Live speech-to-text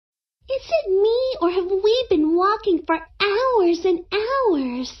Is it me, or have we been walking for hours and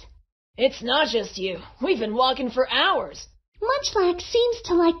hours? It's not just you. We've been walking for hours. Munchlax seems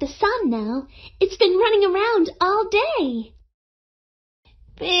to like the sun now. It's been running around all day.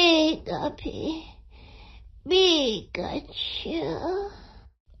 Pikachu.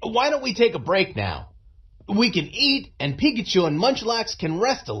 Why don't we take a break now? We can eat, and Pikachu and Munchlax can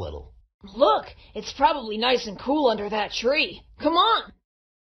rest a little. Look, it's probably nice and cool under that tree. Come on.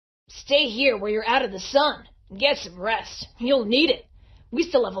 Stay here where you're out of the sun. Get some rest. You'll need it. We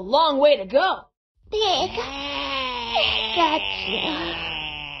still have a long way to go. Pikachu.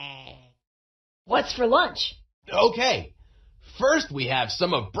 What's for lunch? Okay. First, we have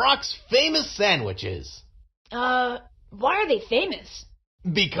some of Brock's famous sandwiches. Why are they famous?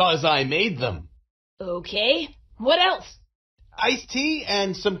 Because I made them. Okay. What else? Iced tea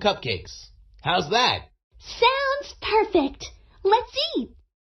and some cupcakes. How's that? Sounds perfect. Let's eat.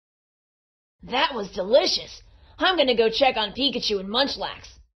 That was delicious. I'm gonna go check on Pikachu and Munchlax.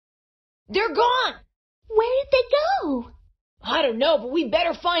 They're gone! Where did they go? I don't know, but we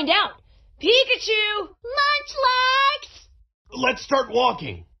better find out. Pikachu! Munchlax! Let's start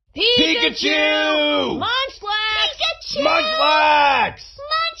walking. Pikachu! Munchlax! Pikachu! Munchlax!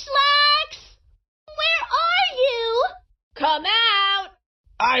 Munchlax! Where are you? Come out!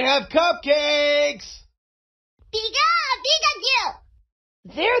 I have cupcakes! Pikachu!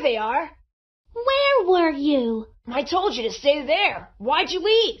 There they are. Where were you? I told you to stay there. Why'd you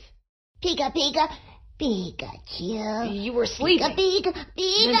leave? Pikachu. You were sleeping.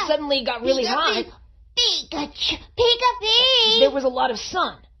 Then suddenly it got really hot. Pikachu. There was a lot of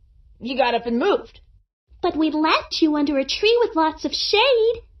sun. You got up and moved. But we left you under a tree with lots of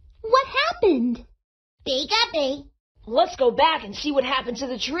shade. What happened? Let's go back and see what happened to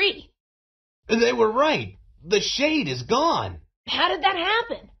the tree. They were right. The shade is gone. How did that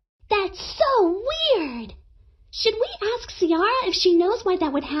happen? That's so weird. Should we ask Siara if she knows why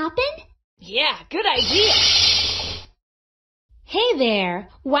that would happen? Yeah, good idea. Hey there.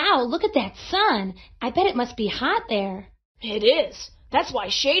 Wow, look at that sun. I bet it must be hot there. It is. That's why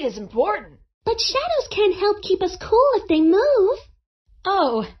shade is important. But shadows can't help keep us cool if they move.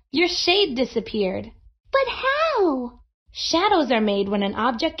 Oh, your shade disappeared. But how? Shadows are made when an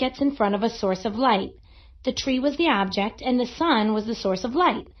object gets in front of a source of light. The tree was the object and the sun was the source of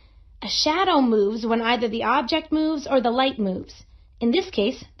light. A shadow moves when either the object moves or the light moves. In this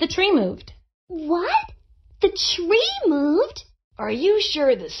case, the tree moved. What? The tree moved? Are you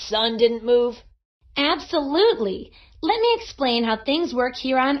sure the sun didn't move? Absolutely. Let me explain how things work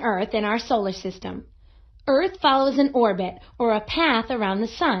here on Earth in our solar system. Earth follows an orbit, or a path around the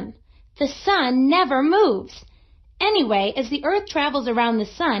sun. The sun never moves. Anyway, as the Earth travels around the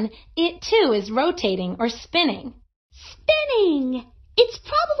sun, it too is rotating or spinning. Spinning! It's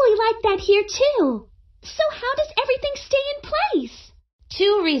probably like that here too. So how does everything stay in place?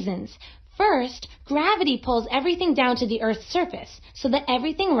 2 reasons. First, gravity pulls everything down to the Earth's surface so that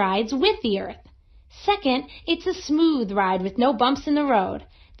everything rides with the Earth. Second, it's a smooth ride with no bumps in the road.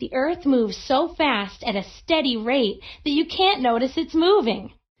 The Earth moves so fast at a steady rate that you can't notice it's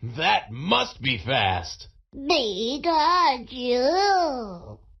moving. That must be fast. Pikachu.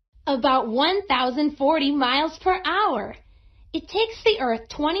 About 1,040 miles per hour. It takes the Earth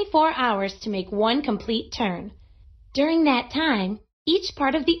 24 hours to make one complete turn. During that time, each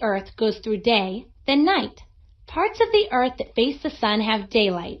part of the Earth goes through day, then night. Parts of the Earth that face the sun have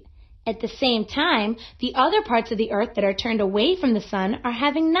daylight. At the same time, the other parts of the Earth that are turned away from the sun are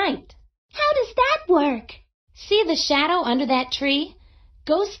having night. How does that work? See the shadow under that tree?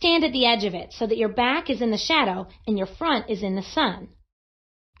 Go stand at the edge of it so that your back is in the shadow and your front is in the sun.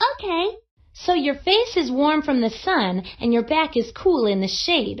 Okay. So your face is warm from the sun and your back is cool in the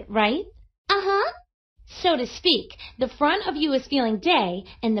shade, right? Uh-huh. So to speak, the front of you is feeling day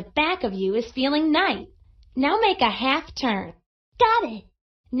and the back of you is feeling night. Now make a half turn. Got it.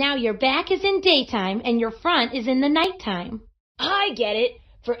 Now your back is in daytime and your front is in the nighttime. I get it.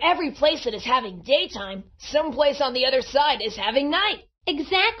 For every place that is having daytime, some place on the other side is having night.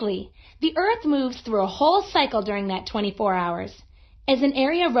 Exactly. The Earth moves through a whole cycle during that 24 hours. As an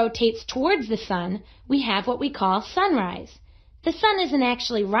area rotates towards the sun, we have what we call sunrise. The sun isn't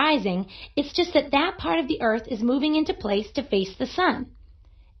actually rising, it's just that that part of the Earth is moving into place to face the sun.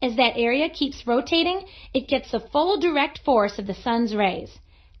 As that area keeps rotating, it gets the full direct force of the sun's rays.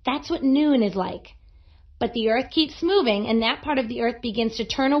 That's what noon is like. But the Earth keeps moving and that part of the Earth begins to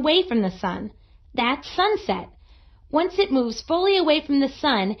turn away from the sun. That's sunset. Once it moves fully away from the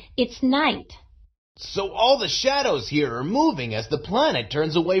sun, it's night. So all the shadows here are moving as the planet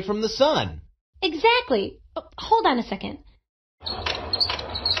turns away from the sun. Exactly. Oh, hold on a second.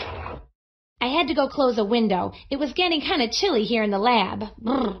 had to go close a window. It was getting kind of chilly here in the lab.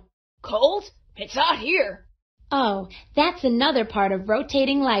 Brr. Cold? It's hot here. Oh, that's another part of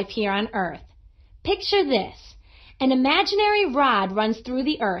rotating life here on Earth. Picture this. An imaginary rod runs through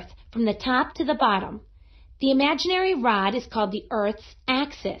the Earth from the top to the bottom. The imaginary rod is called the Earth's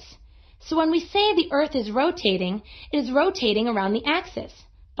axis. So when we say the Earth is rotating, it is rotating around the axis.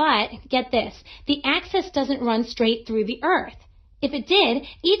 But, get this, the axis doesn't run straight through the Earth. If it did,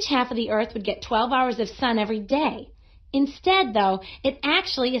 each half of the Earth would get 12 hours of sun every day. Instead, though, it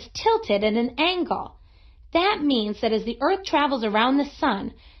actually is tilted at an angle. That means that as the Earth travels around the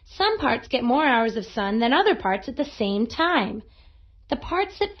sun, some parts get more hours of sun than other parts at the same time. The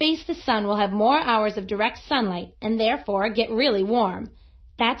parts that face the sun will have more hours of direct sunlight and therefore get really warm.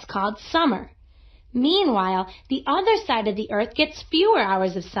 That's called summer. Meanwhile, the other side of the Earth gets fewer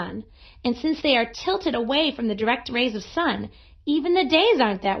hours of sun, and since they are tilted away from the direct rays of sun, even the days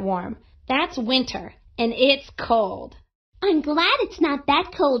aren't that warm. That's winter, and it's cold. I'm glad it's not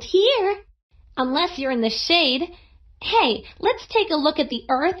that cold here. Unless you're in the shade. Hey, let's take a look at the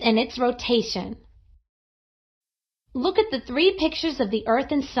Earth and its rotation. Look at the 3 pictures of the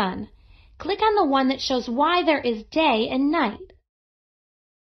Earth and sun. Click on the one that shows why there is day and night.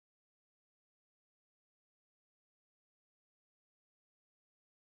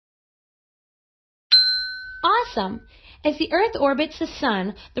 Awesome! As the Earth orbits the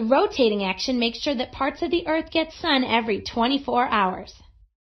sun, the rotating action makes sure that parts of the Earth get sun every 24 hours.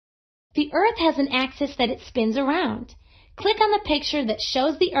 The Earth has an axis that it spins around. Click on the picture that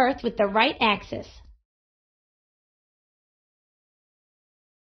shows the Earth with the right axis.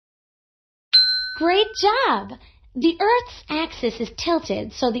 Great job! The Earth's axis is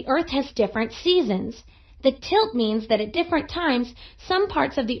tilted, so the Earth has different seasons. The tilt means that at different times, some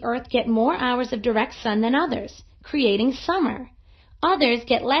parts of the Earth get more hours of direct sun than others, creating summer. Others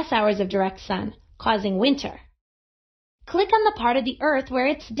get less hours of direct sun, causing winter. Click on the part of the Earth where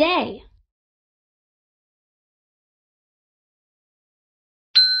it's day.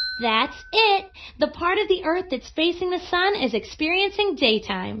 That's it! The part of the Earth that's facing the sun is experiencing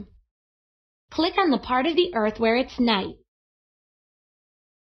daytime. Click on the part of the Earth where it's night.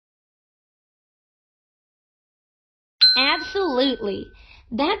 Absolutely.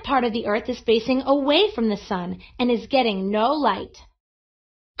 That part of the Earth is facing away from the sun and is getting no light.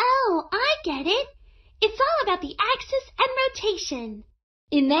 Oh, I get it. It's all about the axis and rotation.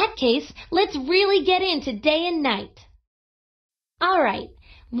 In that case, let's really get into day and night. All right,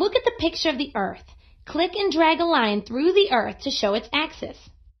 look at the picture of the Earth. Click and drag a line through the Earth to show its axis.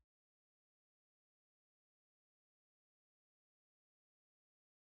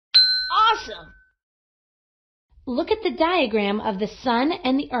 Awesome! Look at the diagram of the sun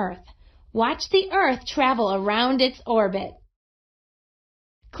and the Earth. Watch the Earth travel around its orbit.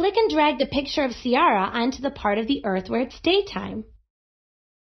 Click and drag the picture of Siara onto the part of the Earth where it's daytime.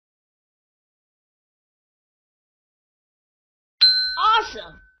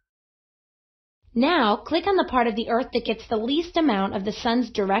 Awesome! Now, click on the part of the Earth that gets the least amount of the sun's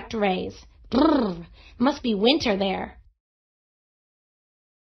direct rays. Brrr, must be winter there.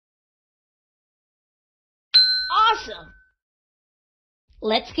 Awesome!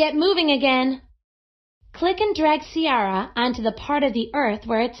 Let's get moving again. Click and drag Siara onto the part of the Earth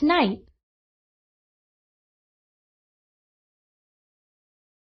where it's night.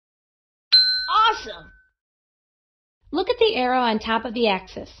 Awesome! Look at the arrow on top of the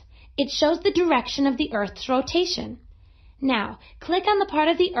axis. It shows the direction of the Earth's rotation. Now, click on the part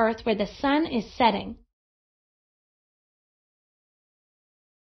of the Earth where the sun is setting.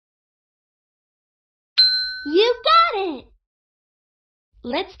 You got it!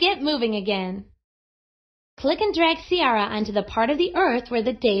 Let's get moving again. Click and drag Siara onto the part of the Earth where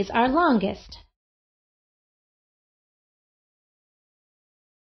the days are longest.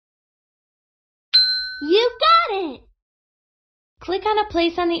 You got it! Click on a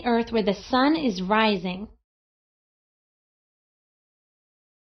place on the Earth where the sun is rising.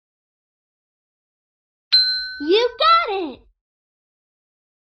 You got it!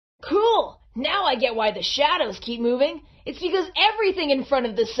 Cool! Now I get why the shadows keep moving. It's because everything in front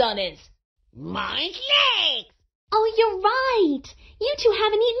of the sun is... Munchlax! Oh, you're right! You two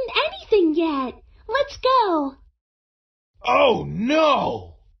haven't eaten anything yet. Let's go. Oh,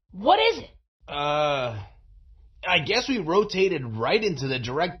 no! What is it? I guess we rotated right into the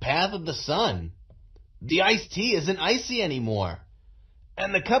direct path of the sun. The iced tea isn't icy anymore.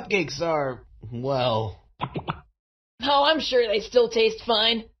 And the cupcakes are, well... Oh, I'm sure they still taste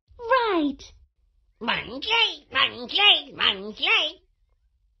fine. Right.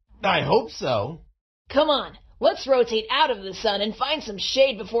 I hope so. Come on, Let's rotate out of the sun and find some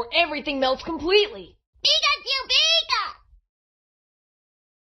shade before everything melts completely.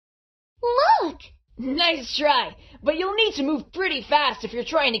 Look! Nice try, but you'll need to move pretty fast if you're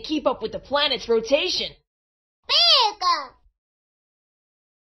trying to keep up with the planet's rotation.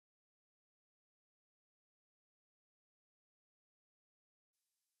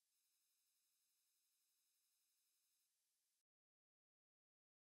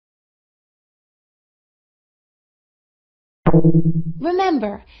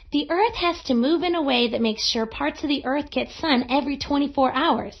 Remember, the Earth has to move in a way that makes sure parts of the Earth get sun every 24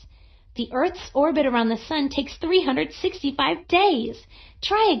 hours. The Earth's orbit around the sun takes 365 days.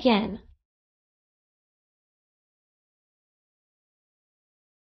 Try again.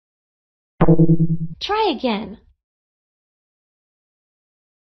 Try again.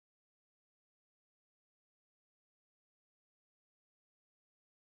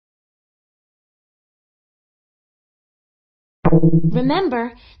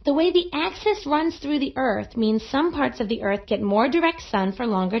 Remember, the way the axis runs through the Earth means some parts of the Earth get more direct sun for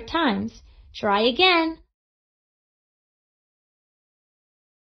longer times. Try again.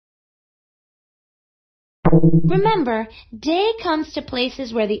 Remember, day comes to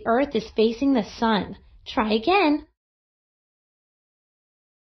places where the Earth is facing the sun. Try again.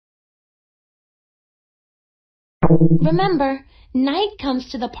 Remember, night comes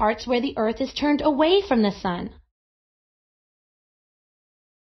to the parts where the Earth is turned away from the sun.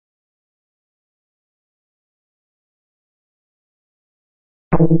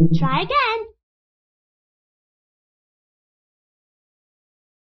 Try again.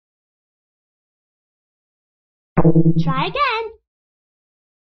 Try again.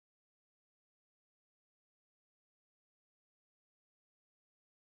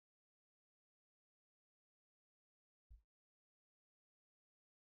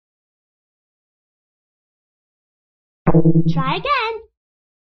 Try again.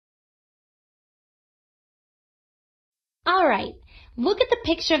 All right, look at the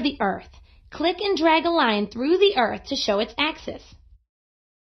picture of the Earth. Click and drag a line through the Earth to show its axis.